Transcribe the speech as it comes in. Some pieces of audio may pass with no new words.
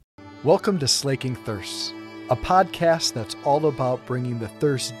Welcome to Slaking Thirsts, a podcast that's all about bringing the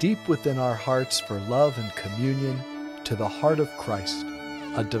thirst deep within our hearts for love and communion to the heart of Christ,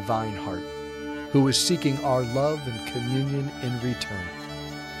 a divine heart, who is seeking our love and communion in return.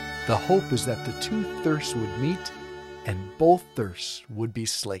 The hope is that the two thirsts would meet and both thirsts would be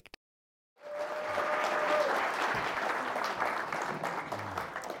slaked.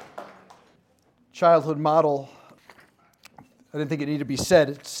 Childhood model. I didn't think it needed to be said.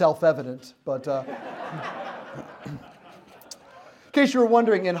 It's self-evident. But in case you were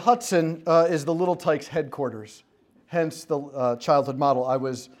wondering, in Hudson is the Little Tykes headquarters, hence the childhood model. I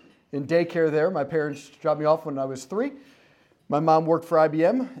was in daycare there. My parents dropped me off when I was 3. My mom worked for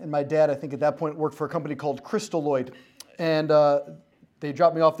IBM, and my dad, I think at that point, worked for a company called Crystalloid. And they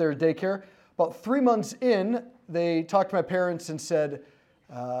dropped me off there at daycare. About 3 months in, they talked to my parents and said,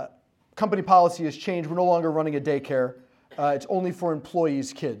 company policy has changed. We're no longer running a daycare. It's only for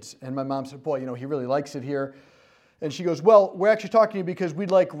employees' kids. And my mom said, boy, he really likes it here. And she goes, well, we're actually talking to you because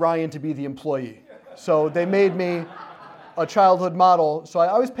we'd like Ryan to be the employee. So they made me a childhood model. So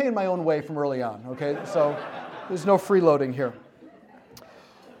I was paying my own way from early on, okay? So there's no freeloading here.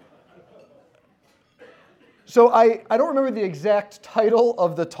 So I don't remember the exact title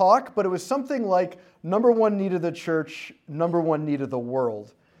of the talk, but it was something like number one need of the church, number one need of the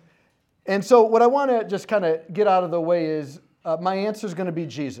world. And so what I want to just kind of get out of the way is my answer is going to be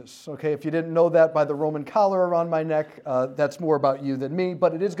Jesus. Okay, if you didn't know that by the Roman collar around my neck, that's more about you than me,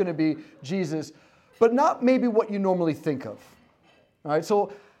 but it is going to be Jesus, but not maybe what you normally think of. All right,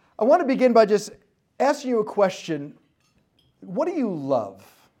 so I want to begin by just asking you a question. What do you love?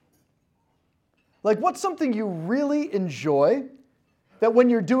 Like, what's something you really enjoy that when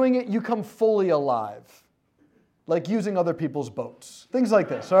you're doing it, you come fully alive? Like using other people's boats, things like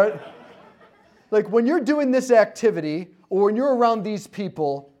this, all right? Like when you're doing this activity or when you're around these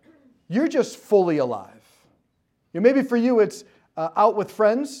people, you're just fully alive. Maybe for you it's out with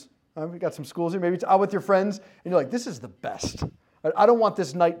friends. We got some schools here. Maybe it's out with your friends and you're like, this is the best. I don't want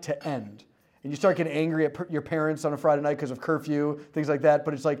this night to end. And you start getting angry at your parents on a Friday night because of curfew, things like that.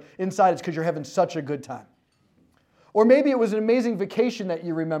 But it's like inside it's because you're having such a good time. Or maybe it was an amazing vacation that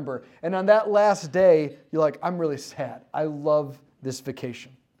you remember. And on that last day, you're like, I'm really sad. I love this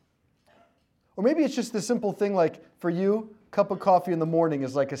vacation. Or maybe it's just the simple thing like, for you, a cup of coffee in the morning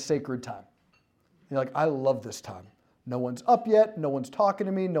is like a sacred time. You're like, I love this time. No one's up yet. No one's talking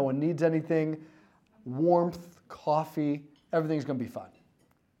to me. No one needs anything. Warmth, coffee, everything's going to be fine.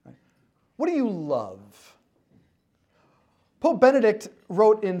 Right? What do you love? Pope Benedict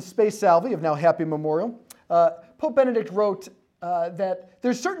wrote in Spe Salvi of now Happy Memorial, Pope Benedict wrote that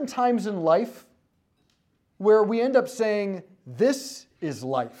there's certain times in life where we end up saying, this is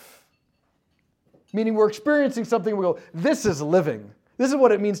life. Meaning we're experiencing something, we go, this is living. This is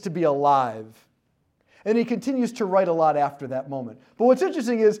what it means to be alive. And he continues to write a lot after that moment. But what's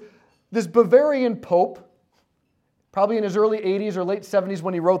interesting is this Bavarian pope, probably in his early 80s or late 70s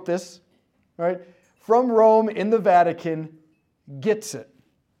when he wrote this, right, from Rome in the Vatican, gets it.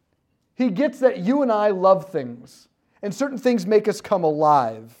 He gets that you and I love things, and certain things make us come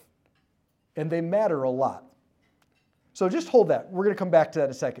alive, and they matter a lot. So just hold that. We're going to come back to that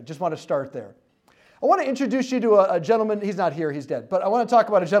in a second. Just want to start there. I want to introduce you to a gentleman. He's not here, he's dead. But I want to talk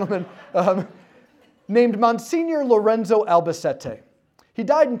about a gentleman named Monsignor Lorenzo Albacete. He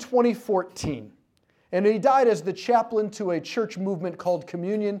died in 2014. And he died as the chaplain to a church movement called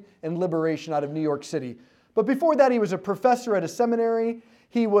Communion and Liberation out of New York City. But before that, he was a professor at a seminary.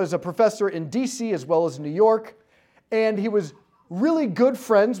 He was a professor in D.C. as well as New York. And he was really good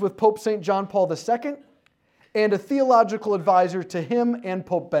friends with Pope St. John Paul II and a theological advisor to him and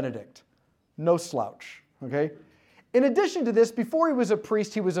Pope Benedict. No slouch, okay? In addition to this, before he was a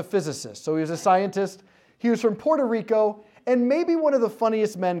priest, he was a physicist. So he was a scientist. He was from Puerto Rico, and maybe one of the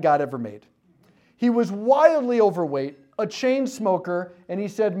funniest men God ever made. He was wildly overweight, a chain smoker, and he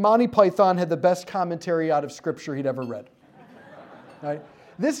said Monty Python had the best commentary out of Scripture he'd ever read. Right?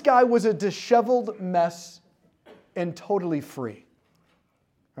 This guy was a disheveled mess and totally free.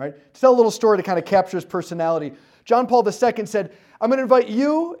 Right? To tell a little story to kind of capture his personality, John Paul II said, I'm going to invite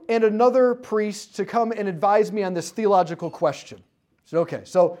you and another priest to come and advise me on this theological question. I said, okay.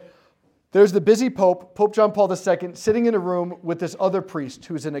 So there's the busy Pope, Pope John Paul II, sitting in a room with this other priest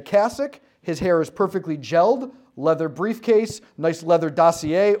who's in a cassock. His hair is perfectly gelled, leather briefcase, nice leather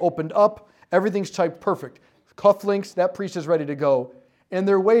dossier opened up. Everything's typed perfect. Cufflinks, that priest is ready to go. And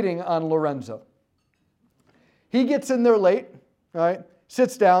they're waiting on Lorenzo. He gets in there late, right?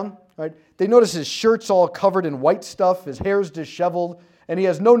 Sits down, right? They notice his shirt's all covered in white stuff, his hair's disheveled, and he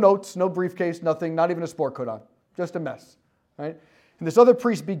has no notes, no briefcase, nothing, not even a sport coat on. Just a mess, right? And this other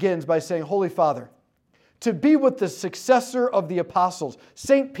priest begins by saying, Holy Father, to be with the successor of the apostles,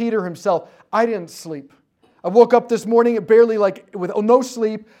 St. Peter himself, I didn't sleep. I woke up this morning barely with no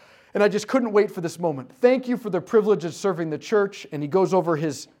sleep, and I just couldn't wait for this moment. Thank you for the privilege of serving the church. And he goes over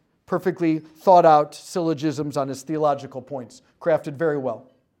his perfectly thought out syllogisms on his theological points, crafted very well.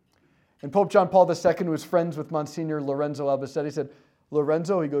 And Pope John Paul II, who was friends with Monsignor Lorenzo Albacete, said,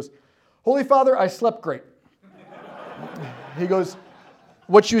 Lorenzo, he goes, Holy Father, I slept great. He goes,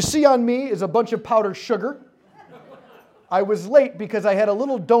 what you see on me is a bunch of powdered sugar. I was late because I had a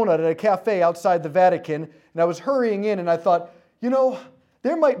little donut at a cafe outside the Vatican, and I was hurrying in, and I thought,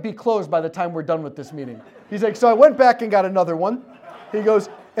 there might be closed by the time we're done with this meeting. He's like, so I went back and got another one. He goes,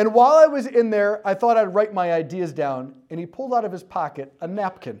 and while I was in there, I thought I'd write my ideas down, and he pulled out of his pocket a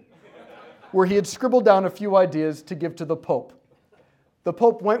napkin where he had scribbled down a few ideas to give to the Pope. The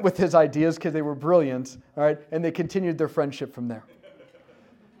Pope went with his ideas because they were brilliant, all right, and they continued their friendship from there.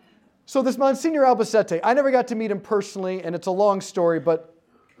 So this Monsignor Albacete, I never got to meet him personally, and it's a long story, but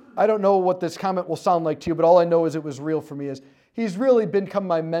I don't know what this comment will sound like to you, but all I know is it was real for me, is he's really become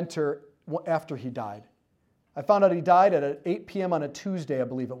my mentor after he died. I found out he died at 8 p.m. on a Tuesday, I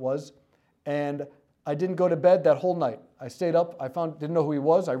believe it was, and I didn't go to bed that whole night. I stayed up, didn't know who he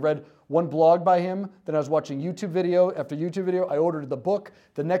was. I read one blog by him, then I was watching YouTube video after YouTube video. I ordered the book.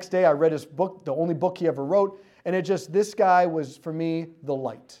 The next day I read his book, the only book he ever wrote, and this guy was, for me, the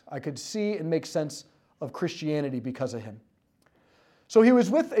light. I could see and make sense of Christianity because of him. So he was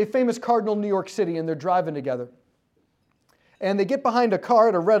with a famous cardinal in New York City, and they're driving together. And they get behind a car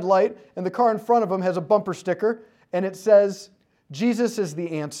at a red light, and the car in front of them has a bumper sticker, and it says, Jesus is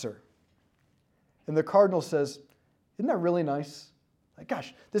the answer. And the cardinal says, isn't that really nice? Like,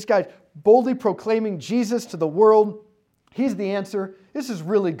 gosh, this guy boldly proclaiming Jesus to the world. He's the answer. This is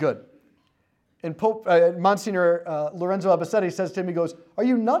really good. And Monsignor Lorenzo Albacete says to him, he goes, are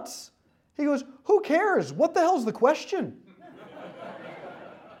you nuts? He goes, who cares? What the hell's the question?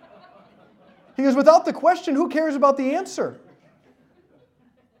 He goes, without the question, who cares about the answer?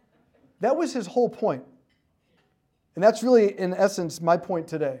 That was his whole point. And that's really, in essence, my point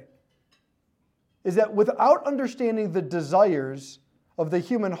today. Is that without understanding the desires of the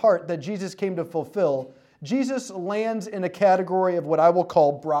human heart that Jesus came to fulfill, Jesus lands in a category of what I will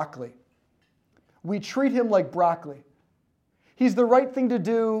call broccoli. We treat him like broccoli. He's the right thing to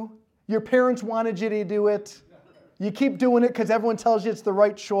do. Your parents wanted you to do it. You keep doing it because everyone tells you it's the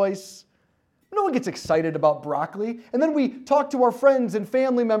right choice. No one gets excited about broccoli. And then we talk to our friends and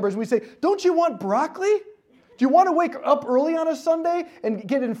family members and we say, don't you want broccoli? Do you want to wake up early on a Sunday and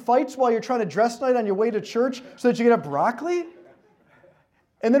get in fights while you're trying to dress night on your way to church so that you can have broccoli?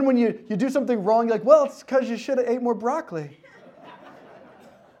 And then when you do something wrong, you're like, well, it's because you should have ate more broccoli.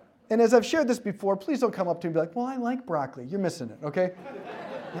 And as I've shared this before, please don't come up to me and be like, well, I like broccoli. You're missing it, okay?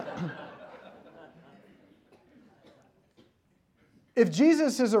 If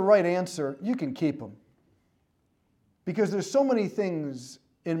Jesus is a right answer, you can keep him. Because there's so many things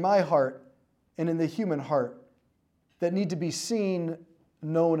in my heart and in the human heart that need to be seen,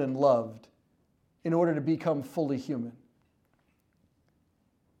 known, and loved in order to become fully human.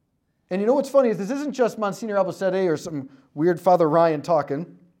 And you know what's funny is this isn't just Monsignor Albacete or some weird Father Ryan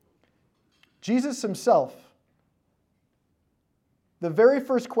talking. Jesus himself, the very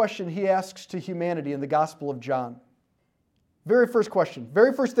first question he asks to humanity in the Gospel of John, very first question,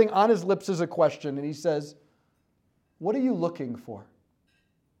 very first thing on his lips is a question, and he says, what are you looking for?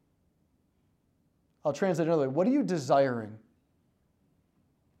 I'll translate another way. What are you desiring?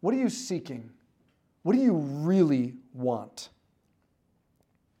 What are you seeking? What do you really want?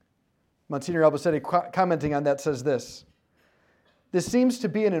 Monsignor Albacete, commenting on that, says this. This seems to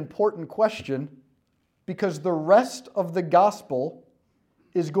be an important question because the rest of the gospel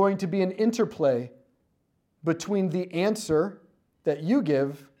is going to be an interplay between the answer that you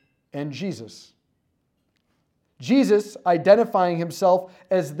give and Jesus. Jesus identifying himself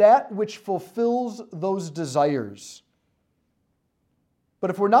as that which fulfills those desires.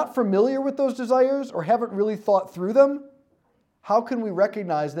 But if we're not familiar with those desires or haven't really thought through them, how can we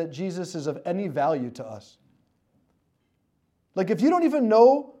recognize that Jesus is of any value to us? Like if you don't even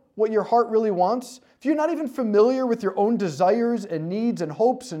know what your heart really wants, if you're not even familiar with your own desires and needs and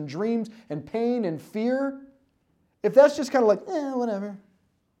hopes and dreams and pain and fear, if that's just kind of like, whatever,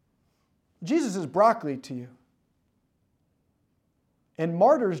 Jesus is broccoli to you. And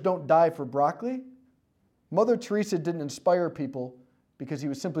martyrs don't die for broccoli. Mother Teresa didn't inspire people because he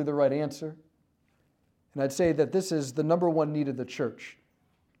was simply the right answer. And I'd say that this is the number one need of the church.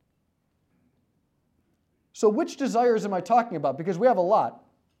 So which desires am I talking about? Because we have a lot.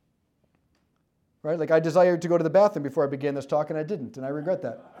 right? Like I desired to go to the bathroom before I began this talk, and I didn't, and I regret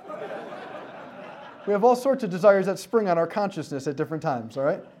that. We have all sorts of desires that spring on our consciousness at different times, all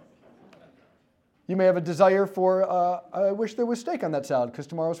right? You may have a desire for, I wish there was steak on that salad because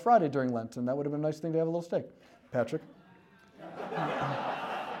tomorrow's Friday during Lent, and that would have been a nice thing to have a little steak. Patrick?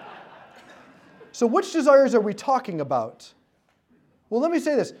 So which desires are we talking about? Well, let me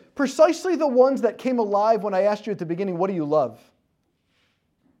say this. Precisely the ones that came alive when I asked you at the beginning, what do you love?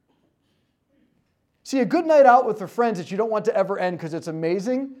 See, a good night out with your friends that you don't want to ever end because it's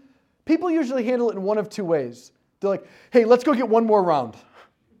amazing, people usually handle it in one of two ways. They're like, hey, let's go get one more round.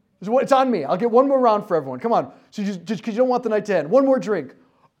 It's on me. I'll get one more round for everyone. Come on. So just because you don't want the night to end. One more drink.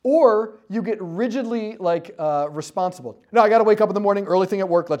 Or you get rigidly responsible. No, I got to wake up in the morning, early thing at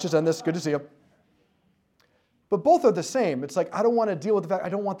work. Let's just end this. Good to see you. But both are the same. It's like, I don't want to deal with the fact I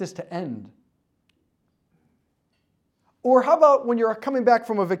don't want this to end. Or how about when you're coming back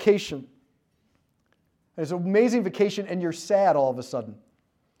from a vacation? It's an amazing vacation and you're sad all of a sudden.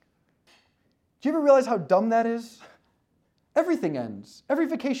 Do you ever realize how dumb that is? Everything ends. Every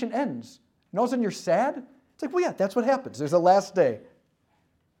vacation ends. And all of a sudden you're sad? It's like, well, yeah, that's what happens. There's a last day.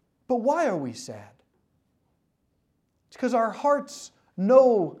 But why are we sad? It's because our hearts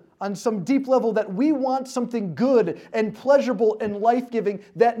know on some deep level that we want something good and pleasurable and life-giving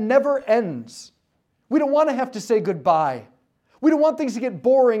that never ends. We don't want to have to say goodbye. We don't want things to get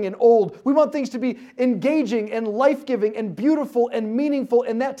boring and old. We want things to be engaging and life-giving and beautiful and meaningful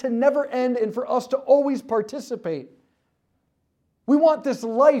and that to never end and for us to always participate. We want this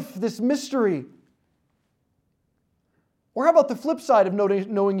life, this mystery. Or how about the flip side of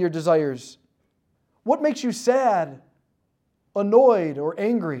knowing your desires? What makes you sad, annoyed, or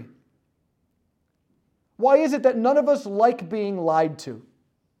angry? Why is it that none of us like being lied to?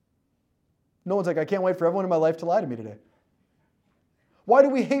 No one's like, I can't wait for everyone in my life to lie to me today. Why do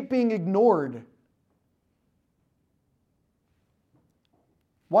we hate being ignored?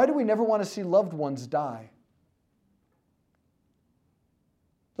 Why do we never want to see loved ones die?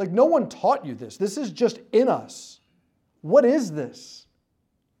 Like, no one taught you this. This is just in us. What is this?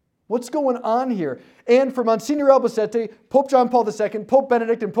 What's going on here? And for Monsignor Albacete, Pope John Paul II, Pope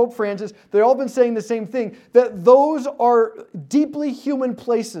Benedict, and Pope Francis, they've all been saying the same thing, that those are deeply human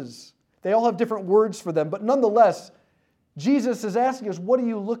places. They all have different words for them, but nonetheless, Jesus is asking us, what are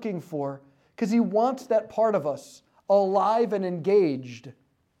you looking for? Because he wants that part of us alive and engaged.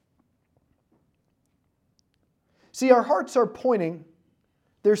 See, our hearts are pointing,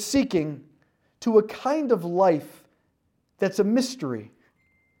 they're seeking to a kind of life that's a mystery.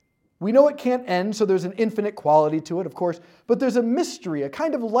 We know it can't end, so there's an infinite quality to it, of course, but there's a mystery, a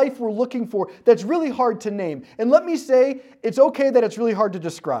kind of life we're looking for that's really hard to name. And let me say, it's okay that it's really hard to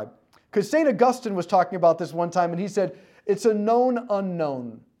describe. Because St. Augustine was talking about this one time, and he said, it's a known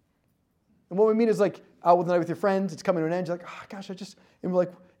unknown. And what we mean is like, out with the night with your friends, it's coming to an end, you're like, oh gosh, and you're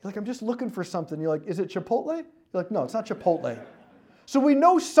like, I'm just looking for something. You're like, is it Chipotle? You're like, no, it's not Chipotle. So we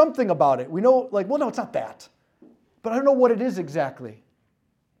know something about it. We know, like, well, no, it's not that. But I don't know what it is exactly.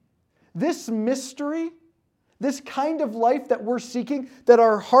 This mystery, this kind of life that we're seeking, that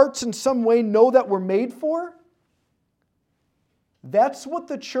our hearts in some way know that we're made for, that's what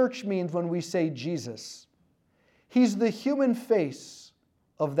the church means when we say Jesus. He's the human face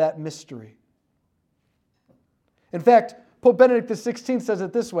of that mystery. In fact, Pope Benedict XVI says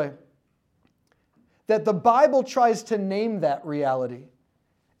it this way, that the Bible tries to name that reality.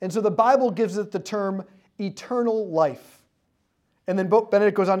 And so the Bible gives it the term eternal life. And then Pope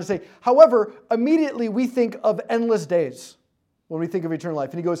Benedict goes on to say, however, immediately we think of endless days when we think of eternal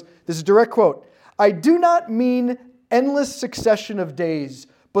life. And he goes, this is a direct quote, I do not mean endless succession of days,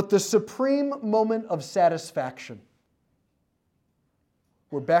 but the supreme moment of satisfaction.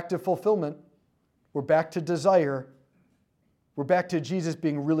 We're back to fulfillment. We're back to desire. We're back to Jesus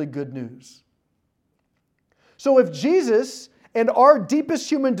being really good news. So if Jesus and our deepest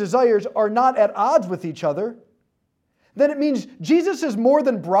human desires are not at odds with each other, then it means Jesus is more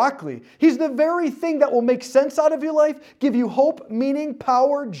than broccoli. He's the very thing that will make sense out of your life, give you hope, meaning,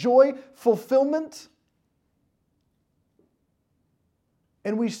 power, joy, fulfillment.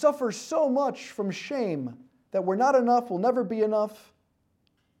 And we suffer so much from shame that we're not enough, we'll never be enough,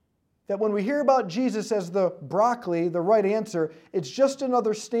 that when we hear about Jesus as the broccoli, the right answer, it's just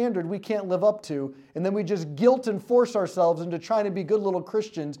another standard we can't live up to, and then we just guilt and force ourselves into trying to be good little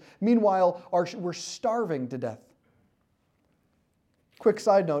Christians. Meanwhile, we're starving to death. Quick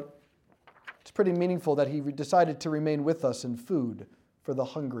side note, it's pretty meaningful that he decided to remain with us in food for the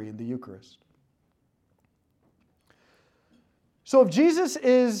hungry in the Eucharist. So if Jesus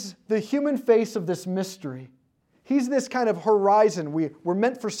is the human face of this mystery, He's this kind of horizon. We're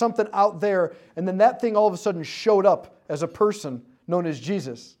meant for something out there, and then that thing all of a sudden showed up as a person known as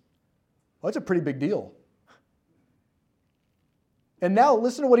Jesus. Well, that's a pretty big deal. And now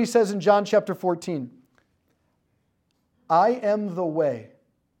listen to what he says in John chapter 14. I am the way.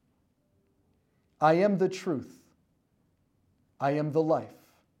 I am the truth. I am the life.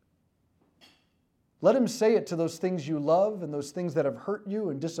 Let him say it to those things you love and those things that have hurt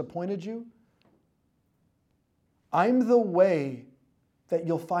you and disappointed you. I'm the way that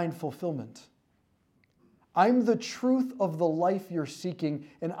you'll find fulfillment. I'm the truth of the life you're seeking,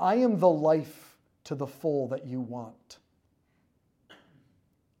 and I am the life to the full that you want.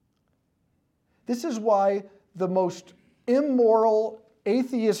 This is why the most immoral,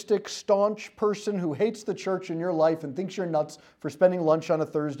 atheistic, staunch person who hates the church in your life and thinks you're nuts for spending lunch on a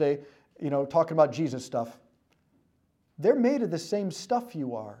Thursday, talking about Jesus stuff, they're made of the same stuff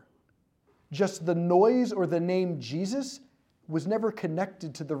you are. Just the noise or the name Jesus was never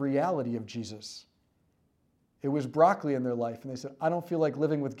connected to the reality of Jesus. It was broccoli in their life, and they said, I don't feel like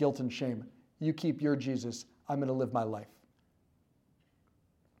living with guilt and shame. You keep your Jesus. I'm going to live my life.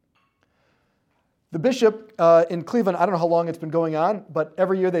 The bishop in Cleveland, I don't know how long it's been going on, but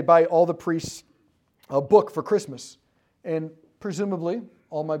every year they buy all the priests a book for Christmas. And presumably,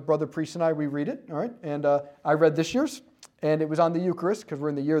 all my brother priests and I, we read it, all right? And I read this year's, and it was on the Eucharist, because we're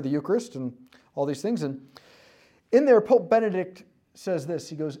in the year of the Eucharist and all these things. And in there, Pope Benedict says this.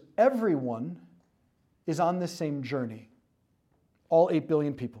 He goes, everyone is on the same journey. All 8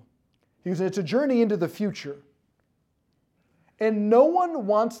 billion people. He goes, it's a journey into the future. And no one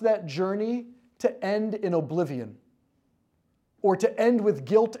wants that journey to end in oblivion or to end with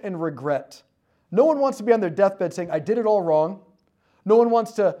guilt and regret. No one wants to be on their deathbed saying, I did it all wrong. No one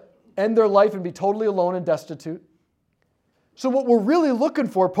wants to end their life and be totally alone and destitute. So what we're really looking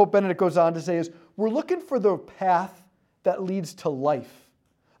for, Pope Benedict goes on to say, is we're looking for the path that leads to life.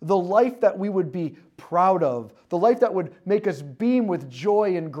 The life that we would be proud of. The life that would make us beam with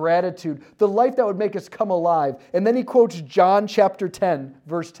joy and gratitude. The life that would make us come alive. And then he quotes John chapter 10,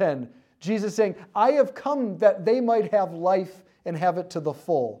 verse 10. Jesus saying, I have come that they might have life and have it to the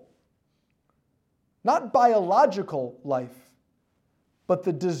full. Not biological life, but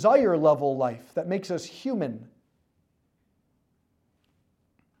the desire level life that makes us human.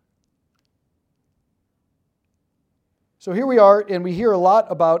 So here we are, and we hear a lot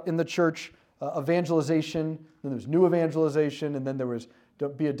about in the church evangelization. Then there's new evangelization, and then there was to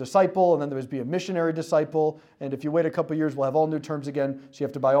be a disciple, and then there was be a missionary disciple. And if you wait a couple years, we'll have all new terms again, so you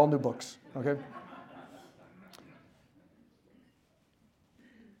have to buy all new books. Okay?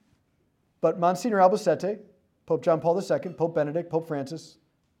 But Monsignor Albacete, Pope John Paul II, Pope Benedict, Pope Francis,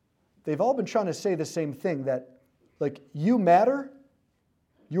 they've all been trying to say the same thing, that you matter,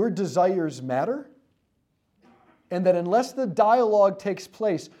 your desires matter, and that unless the dialogue takes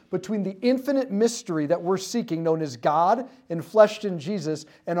place between the infinite mystery that we're seeking, known as God enfleshed in Jesus,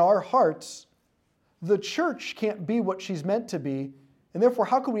 and our hearts, the church can't be what she's meant to be, and therefore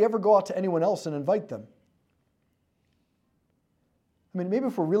how could we ever go out to anyone else and invite them? I mean, maybe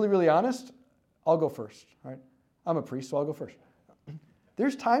if we're really, really honest, I'll go first. All right? I'm a priest, so I'll go first.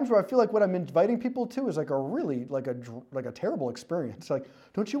 There's times where I feel like what I'm inviting people to is a terrible experience. Like,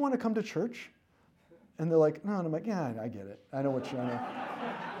 don't you want to come to church? And they're like, no, and I'm like, yeah, I get it. I know what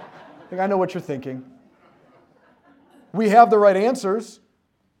I know what you're thinking. We have the right answers,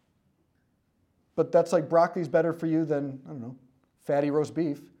 but that's like broccoli's better for you than, I don't know, fatty roast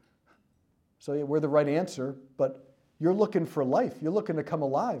beef. So yeah, we're the right answer, but you're looking for life. You're looking to come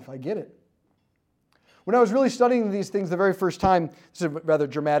alive. I get it. When I was really studying these things the very first time, this is a rather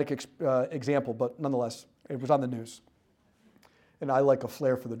dramatic example, but nonetheless, it was on the news. And I like a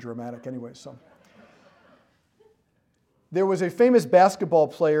flair for the dramatic anyway, so. There was a famous basketball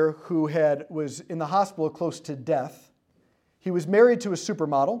player who was in the hospital close to death. He was married to a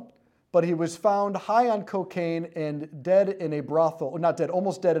supermodel, but he was found high on cocaine and dead in a brothel, or not dead,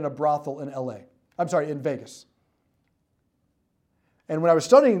 almost dead in a brothel in in Vegas. And when I was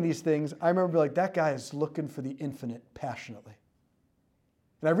studying these things, I remember that guy is looking for the infinite passionately.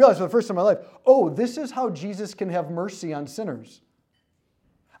 And I realized for the first time in my life, this is how Jesus can have mercy on sinners.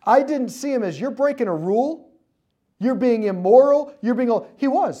 I didn't see him as you're breaking a rule. You're being immoral. He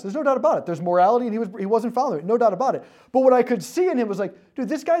was. There's no doubt about it. There's morality, and he wasn't following it. No doubt about it. But what I could see in him was dude,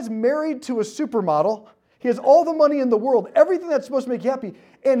 this guy's married to a supermodel. He has all the money in the world, everything that's supposed to make you happy,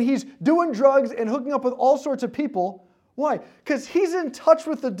 and he's doing drugs and hooking up with all sorts of people. Why? Because he's in touch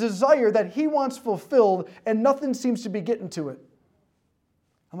with the desire that he wants fulfilled, and nothing seems to be getting to it.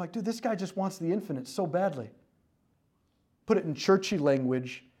 I'm like, dude, this guy just wants the infinite so badly. Put it in churchy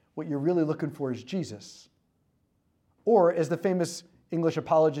language, what you're really looking for is Jesus. Or, as the famous English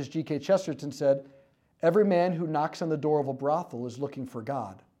apologist G.K. Chesterton said, every man who knocks on the door of a brothel is looking for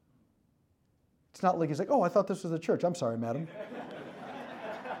God. It's not like he's like, oh, I thought this was a church. I'm sorry, madam.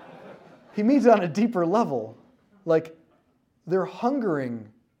 He means it on a deeper level. Like, they're hungering,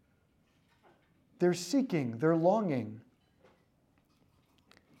 they're seeking, they're longing.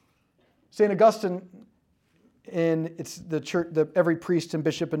 St. Augustine, it's the church, every priest and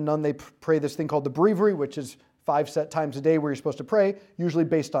bishop and nun, they pray this thing called the breviary, which is 5 set times a day where you're supposed to pray, usually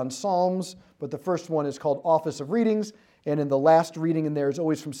based on Psalms, but the first one is called Office of Readings, and in the last reading in there is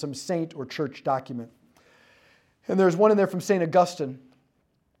always from some saint or church document. And there's one in there from St. Augustine,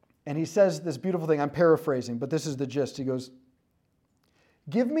 and he says this beautiful thing, I'm paraphrasing, but this is the gist. He goes,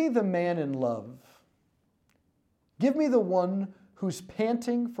 give me the man in love. Give me the one who's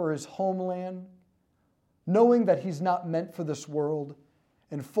panting for his homeland, knowing that he's not meant for this world,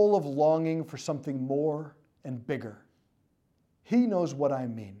 and full of longing for something more and bigger. He knows what I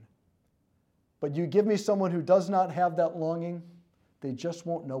mean. But you give me someone who does not have that longing, they just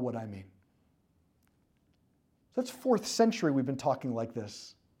won't know what I mean. That's 4th century we've been talking like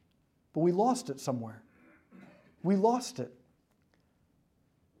this. But we lost it somewhere. We lost it.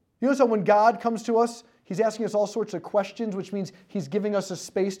 You know, so when God comes to us, he's asking us all sorts of questions, which means he's giving us a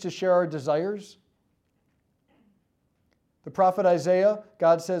space to share our desires. The prophet Isaiah,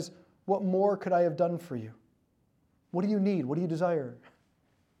 God says, what more could I have done for you? What do you need? What do you desire?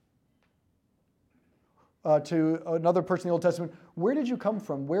 To another person in the Old Testament, where did you come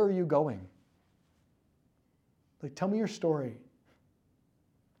from? Where are you going? Like, tell me your story.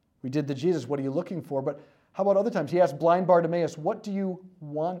 We did the Jesus, what are you looking for? But how about other times? He asked blind Bartimaeus, what do you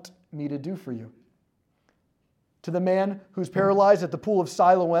want me to do for you? To the man who's paralyzed at the pool of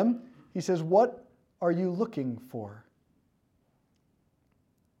Siloam, he says, what are you looking for?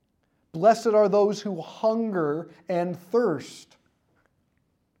 Blessed are those who hunger and thirst.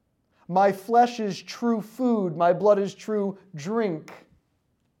 My flesh is true food, my blood is true drink.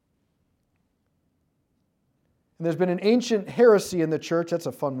 And there's been an ancient heresy in the church, that's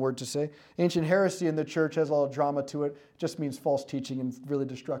a fun word to say. Ancient heresy in the church has a lot of drama to it, just means false teaching and really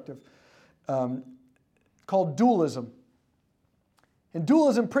destructive, called dualism. And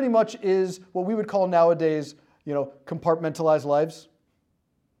dualism pretty much is what we would call nowadays, compartmentalized lives.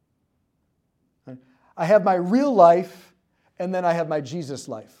 I have my real life, and then I have my Jesus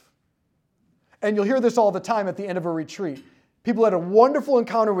life. And you'll hear this all the time at the end of a retreat. People had a wonderful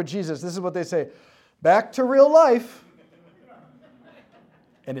encounter with Jesus. This is what they say, back to real life.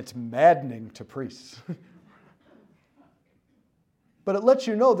 And it's maddening to priests. But it lets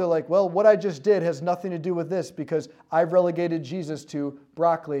you know, they're like, well, what I just did has nothing to do with this because I've relegated Jesus to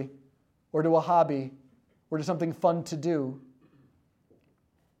broccoli or to a hobby or to something fun to do.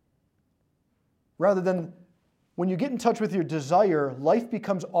 Rather than when you get in touch with your desire, life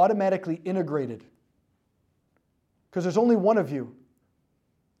becomes automatically integrated. Because there's only one of you.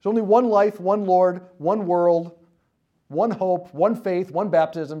 There's only one life, one Lord, one world, one hope, one faith, one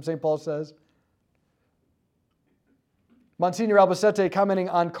baptism, St. Paul says. Monsignor Albacete commenting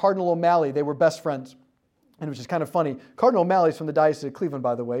on Cardinal O'Malley, they were best friends. And which is kind of funny. Cardinal O'Malley's from the Diocese of Cleveland,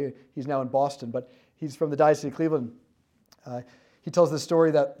 by the way. He's now in Boston, but he's from the Diocese of Cleveland. He tells the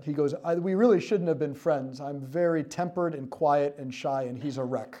story that he goes, we really shouldn't have been friends. I'm very tempered and quiet and shy, and he's a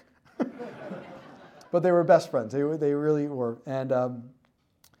wreck. But they were best friends. They really were. And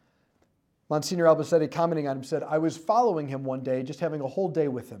Monsignor Albacete, commenting on him, said, I was following him one day, just having a whole day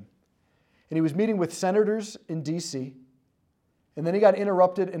with him. And he was meeting with senators in D.C., and then he got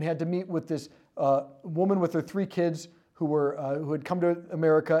interrupted and had to meet with this woman with her 3 kids who had come to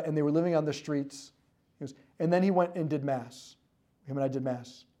America, and they were living on the streets. He goes, and then he went and did Mass. Him and I did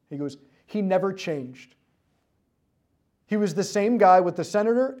Mass. He goes, he never changed. He was the same guy with the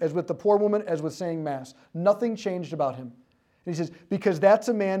senator as with the poor woman as with saying Mass. Nothing changed about him. And he says, because that's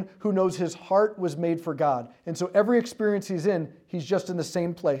a man who knows his heart was made for God. And so every experience he's in, he's just in the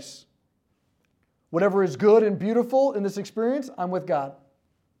same place. Whatever is good and beautiful in this experience, I'm with God.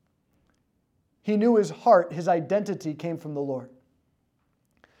 He knew his heart, his identity came from the Lord.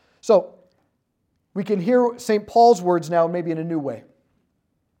 So, we can hear St. Paul's words now maybe in a new way.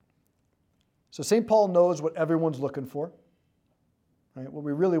 So St. Paul knows what everyone's looking for. Right? What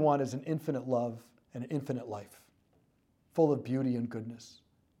we really want is an infinite love and an infinite life, full of beauty and goodness.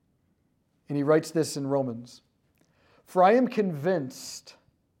 And he writes this in Romans. For I am convinced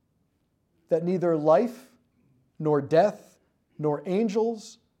that neither life, nor death, nor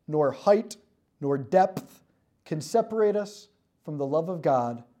angels, nor height, nor depth can separate us from the love of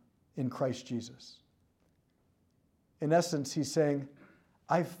God in Christ Jesus. In essence, he's saying,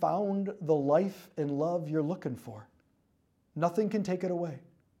 I found the life and love you're looking for. Nothing can take it away.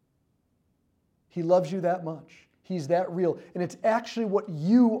 He loves you that much. He's that real. And it's actually what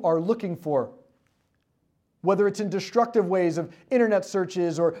you are looking for. Whether it's in destructive ways of internet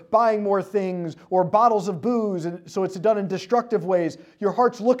searches or buying more things or bottles of booze, and so it's done in destructive ways, your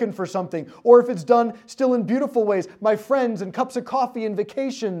heart's looking for something. Or if it's done still in beautiful ways, my friends and cups of coffee and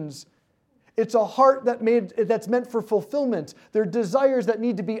vacations. It's a heart that's meant for fulfillment. There are desires that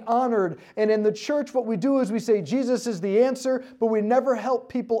need to be honored. And in the church, what we do is we say Jesus is the answer, but we never help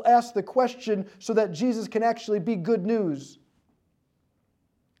people ask the question so that Jesus can actually be good news.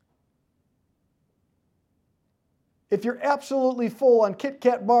 If you're absolutely full on Kit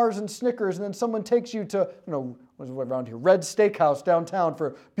Kat bars and Snickers, and then someone takes you to, what's around here, Red Steakhouse downtown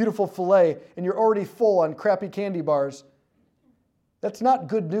for beautiful filet, and you're already full on crappy candy bars, that's not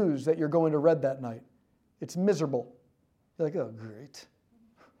good news that you're going to Red that night. It's miserable. You're like, oh, great.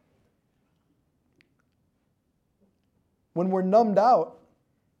 When we're numbed out,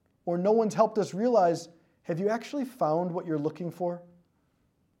 or no one's helped us realize, have you actually found what you're looking for?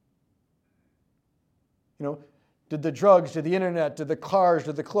 Did the drugs, did the internet, did the cars,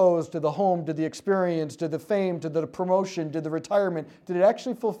 did the clothes, did the home, did the experience, did the fame, did the promotion, did the retirement, did it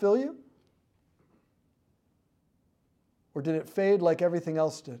actually fulfill you? Or did it fade like everything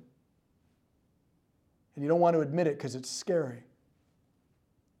else did? And you don't want to admit it because it's scary.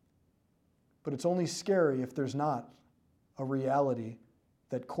 But it's only scary if there's not a reality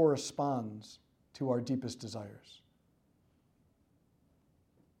that corresponds to our deepest desires.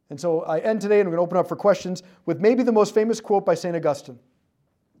 And so I end today, and we're going to open up for questions with maybe the most famous quote by St. Augustine.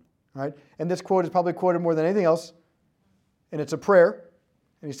 All right? And this quote is probably quoted more than anything else. And it's a prayer.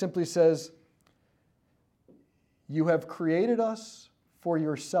 And he simply says, "You have created us for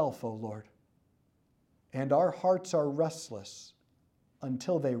yourself, O Lord, and our hearts are restless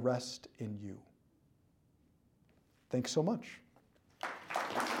until they rest in you." Thanks so much.